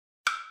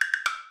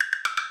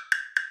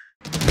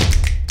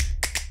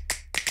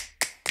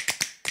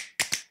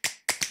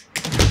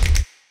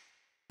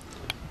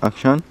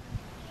Action.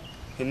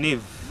 Hiniv,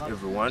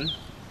 everyone.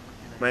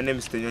 My name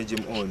is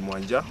Tenywa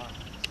Owen,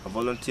 a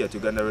volunteer at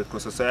Uganda Red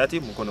Cross Society,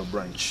 Mukono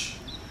branch.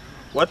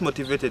 What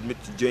motivated me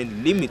to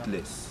join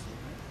Limitless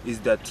is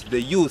that the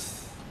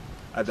youth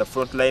are the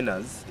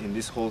frontliners in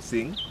this whole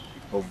thing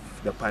of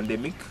the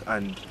pandemic,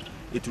 and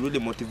it really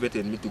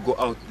motivated me to go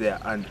out there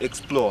and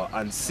explore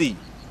and see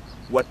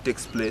what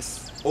takes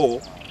place or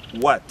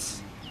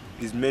what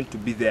is meant to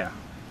be there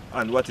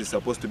and what is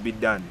supposed to be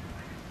done,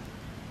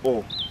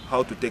 or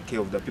how to take care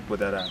of the people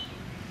that are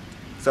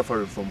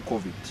suffering from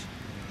COVID.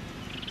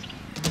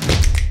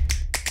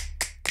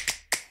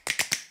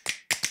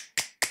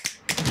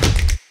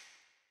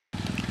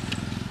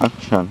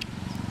 Action.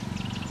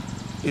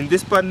 In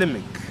this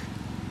pandemic,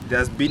 there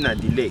has been a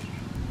delay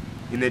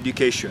in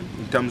education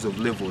in terms of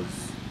levels,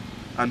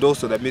 and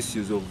also the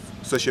misuse of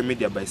social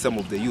media by some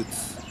of the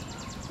youths,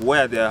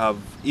 where they have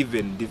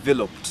even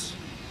developed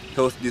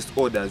health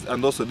disorders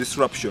and also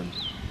disruption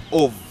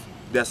of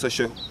their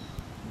social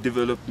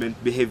development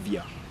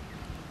behavior.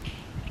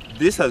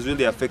 This has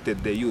really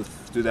affected the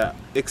youth to the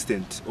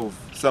extent of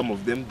some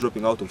of them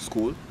dropping out of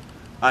school,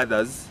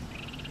 others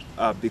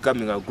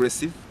becoming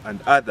aggressive,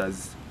 and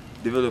others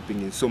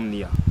developing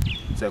insomnia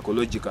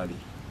psychologically,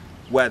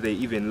 where they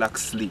even lack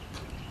sleep.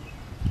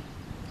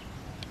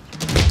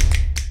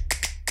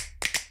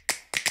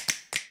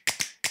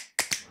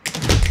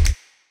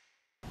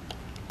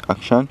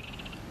 Action.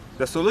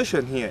 The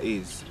solution here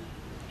is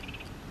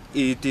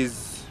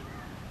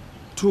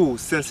to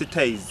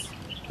sensitize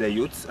the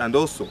youths and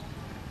also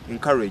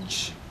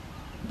encourage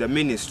the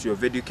Ministry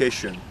of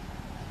Education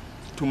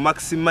to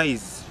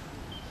maximize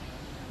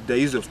the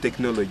use of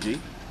technology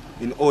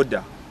in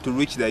order to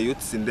reach the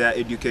youths in their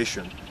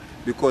education.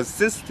 Because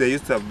since the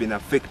youths have been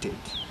affected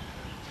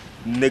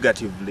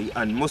negatively,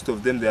 and most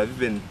of them, they have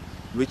even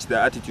reached the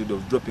attitude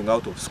of dropping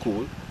out of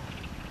school,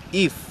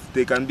 if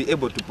they can be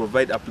able to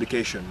provide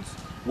applications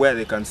where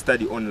they can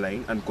study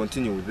online and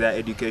continue with their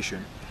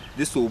education,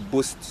 this will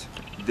boost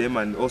them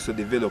and also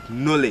develop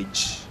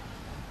knowledge,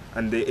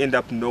 and they end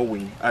up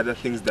knowing other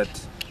things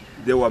that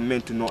they were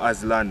meant to know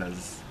as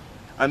learners.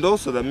 And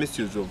also the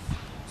misuse of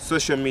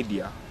social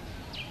media.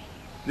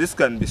 This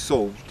can be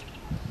solved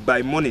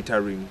by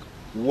monitoring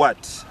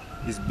what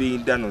is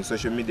being done on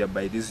social media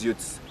by these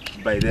youths,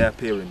 by their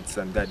parents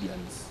and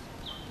guardians.